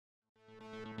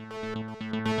Hello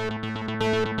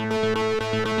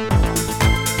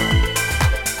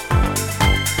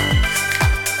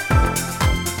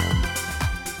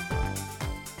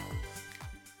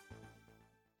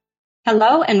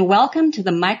and welcome to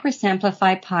the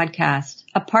Microsamplify podcast,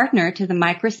 a partner to the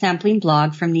microsampling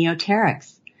blog from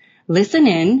Neoterix. Listen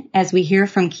in as we hear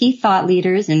from key thought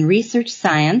leaders in research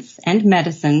science and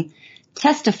medicine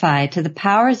testify to the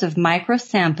powers of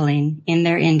microsampling in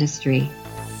their industry.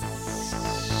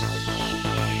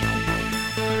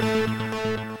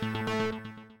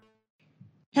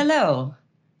 Hello.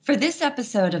 For this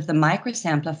episode of the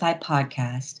Microsamplify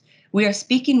podcast, we are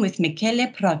speaking with Michele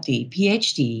Protti,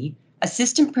 PhD,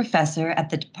 Assistant Professor at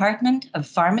the Department of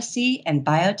Pharmacy and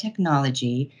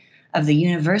Biotechnology of the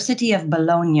University of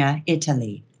Bologna,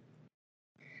 Italy.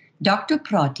 Dr.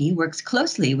 Protti works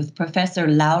closely with Professor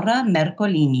Laura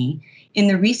Mercolini in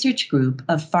the research group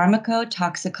of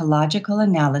Pharmacotoxicological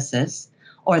Analysis,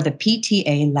 or the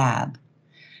PTA lab.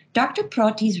 Dr.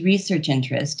 Protti's research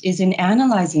interest is in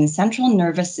analyzing central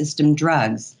nervous system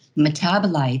drugs,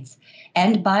 metabolites,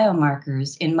 and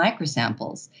biomarkers in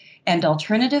microsamples and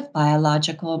alternative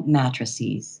biological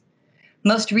matrices.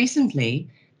 Most recently,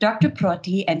 Dr.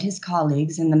 Protti and his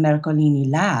colleagues in the Mercolini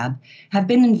lab have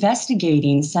been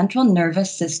investigating central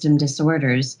nervous system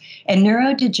disorders and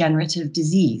neurodegenerative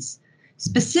disease,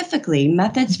 specifically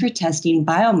methods for testing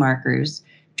biomarkers,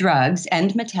 drugs,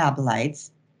 and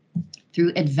metabolites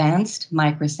through advanced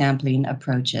microsampling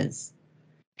approaches.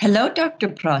 Hello, Dr.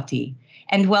 Protti,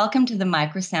 and welcome to the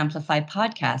Microsamplify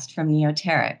podcast from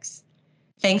Neoterix.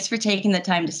 Thanks for taking the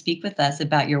time to speak with us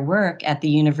about your work at the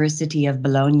University of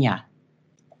Bologna.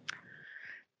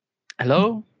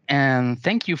 Hello, and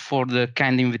thank you for the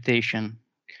kind invitation.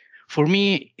 For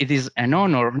me, it is an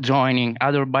honor joining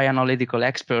other bioanalytical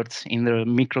experts in the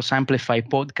Microsamplify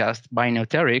podcast by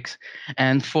Neoterix.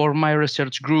 And for my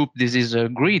research group, this is a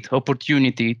great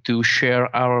opportunity to share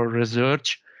our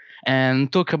research and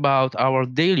talk about our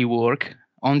daily work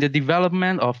on the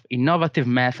development of innovative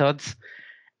methods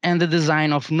and the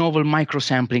design of novel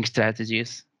microsampling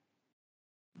strategies.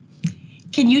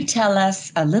 Can you tell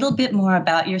us a little bit more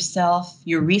about yourself,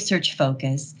 your research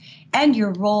focus, and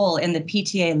your role in the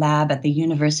PTA lab at the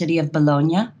University of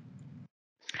Bologna?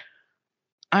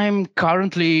 I'm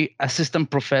currently assistant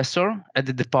professor at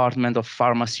the Department of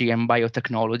Pharmacy and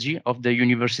Biotechnology of the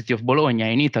University of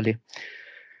Bologna in Italy.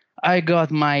 I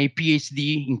got my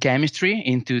PhD in chemistry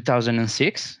in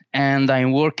 2006, and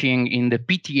I'm working in the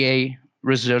PTA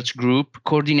research group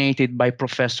coordinated by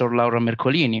Professor Laura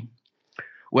Mercolini,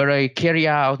 where I carry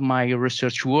out my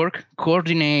research work,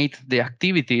 coordinate the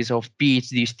activities of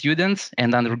PhD students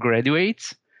and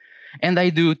undergraduates, and I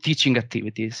do teaching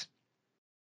activities.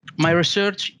 My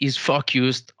research is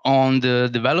focused on the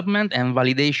development and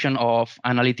validation of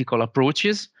analytical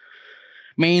approaches,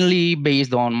 mainly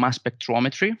based on mass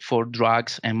spectrometry for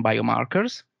drugs and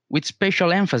biomarkers, with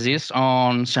special emphasis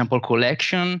on sample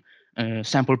collection,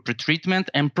 sample pretreatment,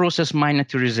 and process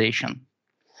miniaturization.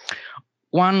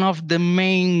 One of the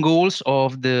main goals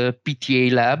of the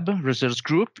PTA lab research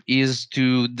group is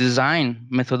to design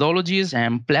methodologies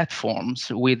and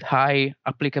platforms with high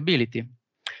applicability.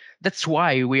 That's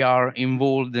why we are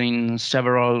involved in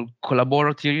several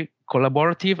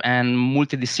collaborative and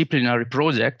multidisciplinary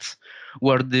projects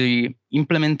where the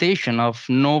implementation of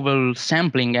novel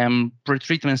sampling and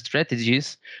pretreatment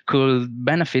strategies could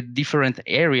benefit different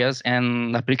areas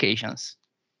and applications.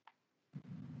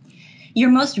 Your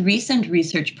most recent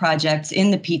research projects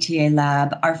in the PTA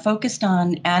lab are focused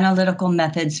on analytical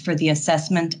methods for the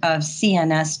assessment of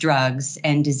CNS drugs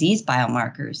and disease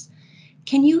biomarkers.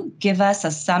 Can you give us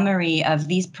a summary of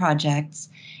these projects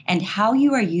and how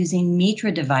you are using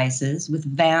Mitra devices with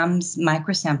VAM's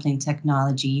microsampling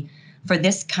technology for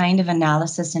this kind of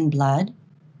analysis in blood?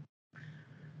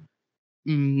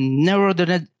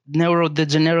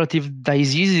 Neurodegenerative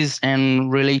diseases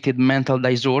and related mental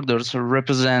disorders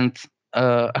represent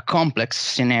a complex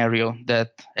scenario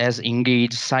that has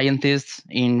engaged scientists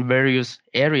in various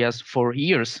areas for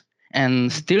years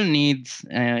and still needs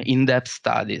in-depth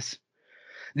studies.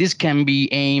 This can be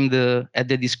aimed at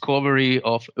the discovery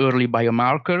of early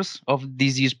biomarkers of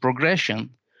disease progression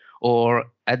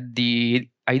or at the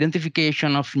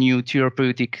identification of new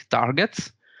therapeutic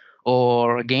targets,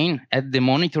 or again, at the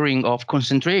monitoring of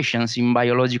concentrations in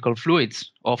biological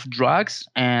fluids of drugs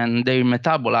and their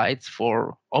metabolites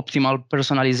for optimal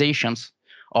personalizations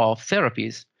of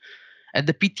therapies. At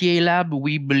the PTA lab,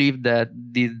 we believe that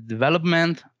the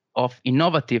development of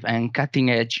innovative and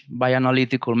cutting-edge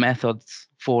bioanalytical methods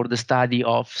for the study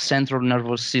of central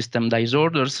nervous system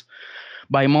disorders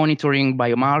by monitoring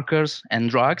biomarkers and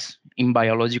drugs in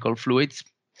biological fluids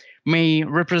may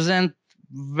represent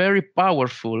very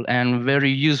powerful and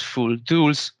very useful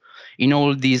tools in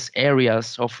all these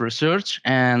areas of research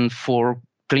and for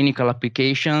clinical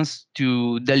applications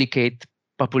to delicate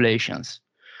populations.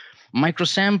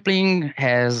 Microsampling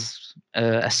has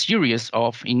a series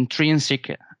of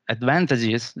intrinsic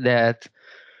advantages that,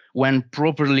 when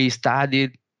properly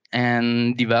studied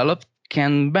and developed,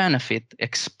 can benefit,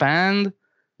 expand,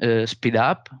 speed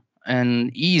up,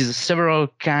 and ease several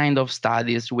kind of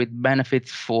studies with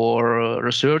benefits for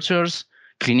researchers,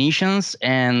 clinicians,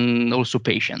 and also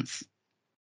patients.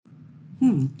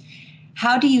 Hmm.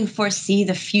 How do you foresee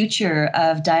the future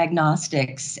of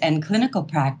diagnostics and clinical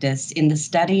practice in the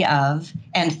study of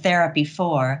and therapy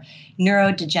for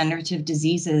neurodegenerative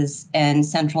diseases and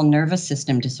central nervous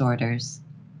system disorders?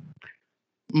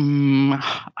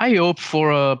 I hope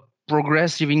for a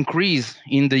progressive increase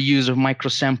in the use of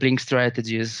microsampling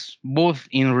strategies, both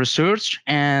in research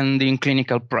and in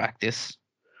clinical practice.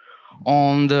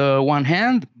 On the one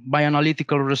hand,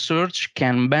 bioanalytical research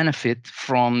can benefit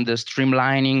from the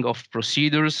streamlining of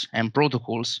procedures and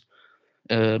protocols,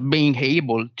 being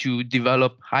able to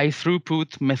develop high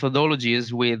throughput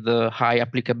methodologies with high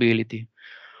applicability.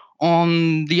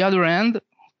 On the other hand,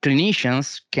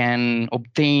 clinicians can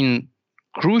obtain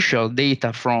crucial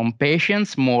data from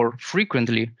patients more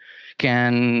frequently.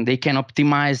 They can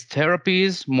optimize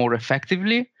therapies more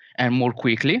effectively and more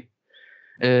quickly,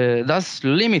 thus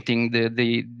limiting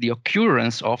the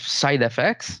occurrence of side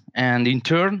effects and, in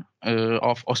turn,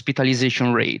 of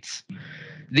hospitalization rates.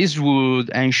 This would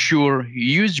ensure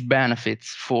huge benefits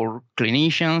for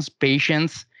clinicians,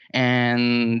 patients,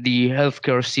 and the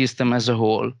healthcare system as a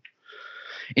whole.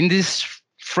 In this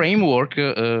framework,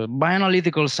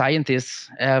 bioanalytical scientists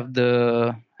have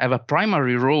a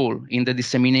primary role in the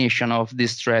dissemination of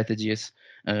these strategies.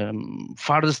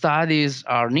 Further studies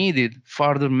are needed.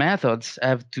 Further methods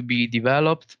have to be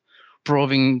developed,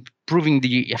 proving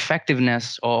the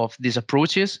effectiveness of these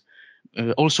approaches,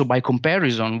 also by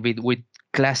comparison with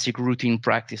classic routine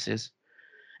practices.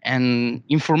 And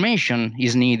information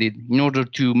is needed in order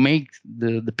to make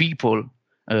the people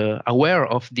aware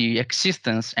of the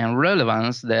existence and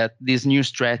relevance that these new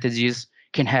strategies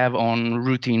can have on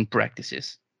routine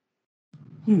practices.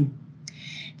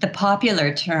 The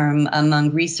popular term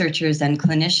among researchers and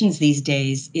clinicians these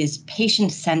days is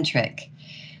patient-centric.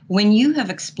 When you have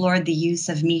explored the use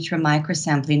of Mitra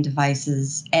microsampling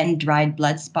devices and dried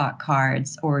blood spot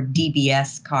cards, or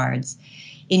DBS cards,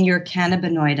 in your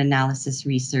cannabinoid analysis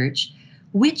research,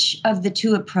 which of the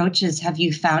two approaches have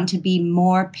you found to be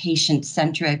more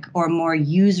patient-centric or more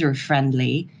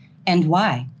user-friendly, and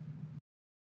why?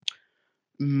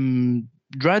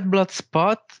 Dried blood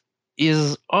spot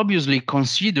is obviously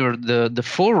considered the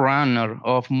forerunner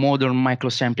of modern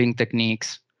microsampling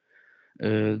techniques.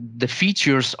 The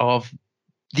features of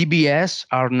DBS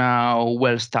are now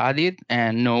well studied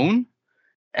and known,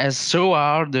 as so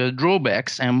are the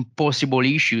drawbacks and possible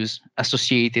issues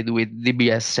associated with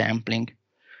DBS sampling.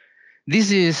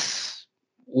 This is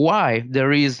why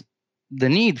there is the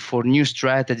need for new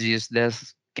strategies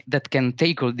that can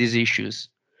tackle these issues.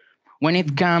 When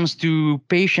it comes to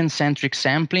patient-centric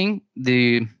sampling,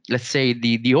 let's say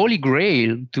the holy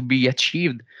grail to be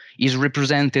achieved is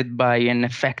represented by an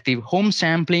effective home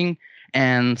sampling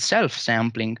and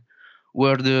self-sampling,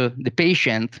 where the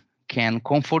patient can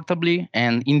comfortably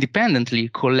and independently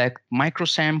collect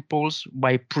microsamples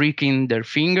by pricking their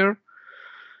finger,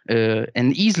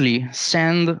 and easily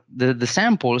send the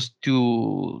samples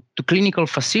to clinical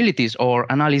facilities or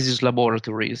analysis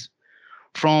laboratories.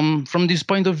 From this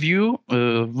point of view,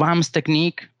 VAMS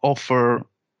technique offer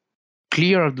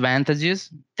clear advantages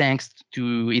thanks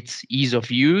to its ease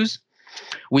of use,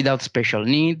 without special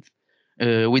need,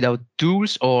 without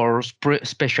tools or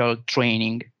special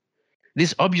training.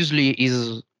 This obviously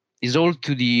is all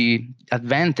to the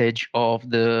advantage of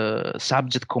the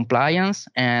subject compliance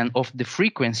and of the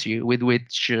frequency with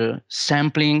which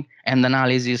sampling and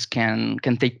analysis can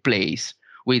take place,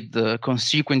 with the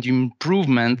consequent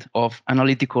improvement of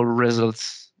analytical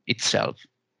results itself.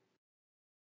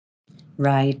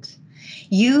 Right.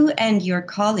 You and your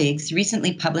colleagues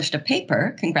recently published a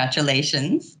paper,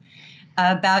 congratulations,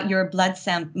 about your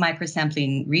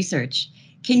microsampling research.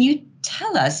 Can you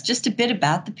tell us just a bit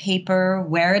about the paper,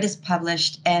 where it is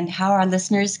published, and how our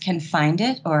listeners can find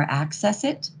it or access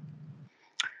it?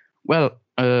 Well,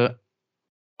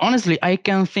 honestly, I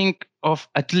can think of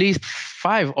at least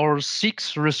 5 or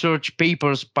 6 research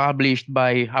papers published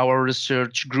by our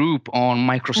research group on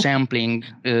microsampling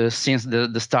since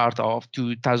the start of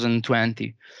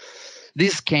 2020.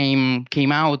 This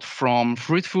came out from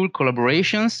fruitful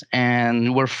collaborations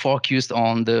and were focused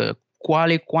on the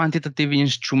quantitative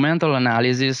instrumental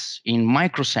analysis in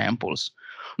microsamples,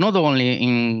 not only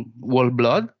in whole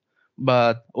blood,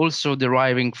 but also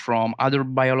deriving from other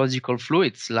biological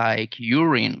fluids like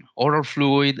urine, oral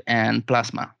fluid, and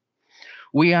plasma.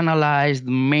 We analyzed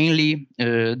mainly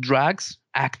drugs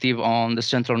active on the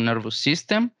central nervous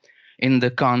system in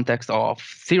the context of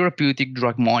therapeutic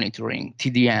drug monitoring,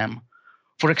 TDM,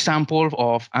 for example,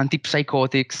 of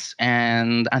antipsychotics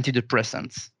and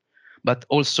antidepressants, but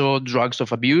also drugs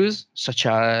of abuse, such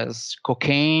as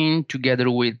cocaine, together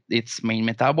with its main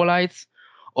metabolites,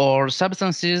 or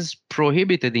substances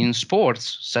prohibited in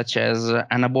sports, such as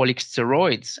anabolic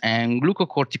steroids and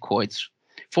glucocorticoids,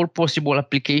 for possible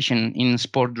application in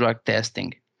sport drug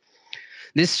testing.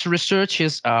 These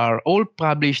researches are all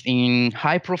published in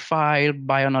high-profile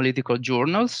bioanalytical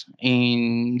journals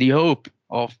in the hope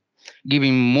of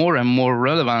giving more and more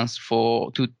relevance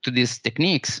to these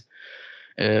techniques,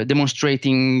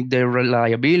 demonstrating their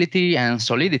reliability and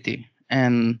solidity.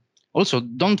 And also,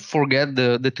 don't forget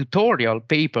the tutorial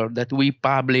paper that we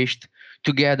published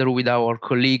together with our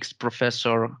colleagues,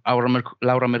 Professor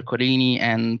Laura Mercorini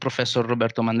and Professor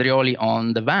Roberto Mandrioli,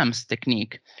 on the VAMS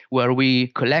technique, where we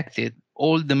collected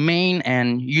all the main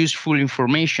and useful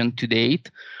information to date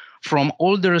from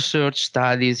all the research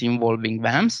studies involving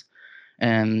VAMS,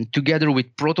 and together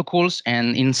with protocols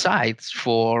and insights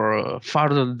for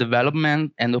further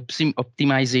development and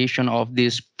optimization of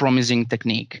this promising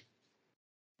technique.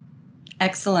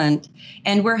 Excellent.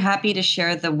 And we're happy to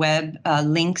share the web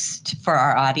links for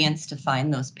our audience to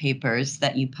find those papers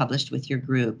that you published with your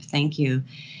group. Thank you.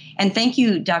 And thank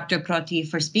you, Dr. Protti,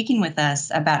 for speaking with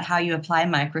us about how you apply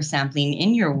microsampling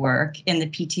in your work in the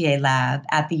PTA lab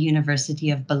at the University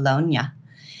of Bologna.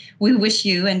 We wish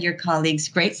you and your colleagues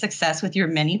great success with your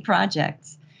many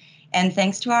projects. And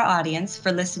thanks to our audience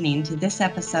for listening to this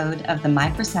episode of the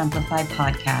Microsamplify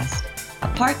podcast, a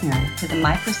partner to the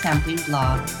microsampling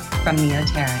blog from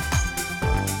Neoterix.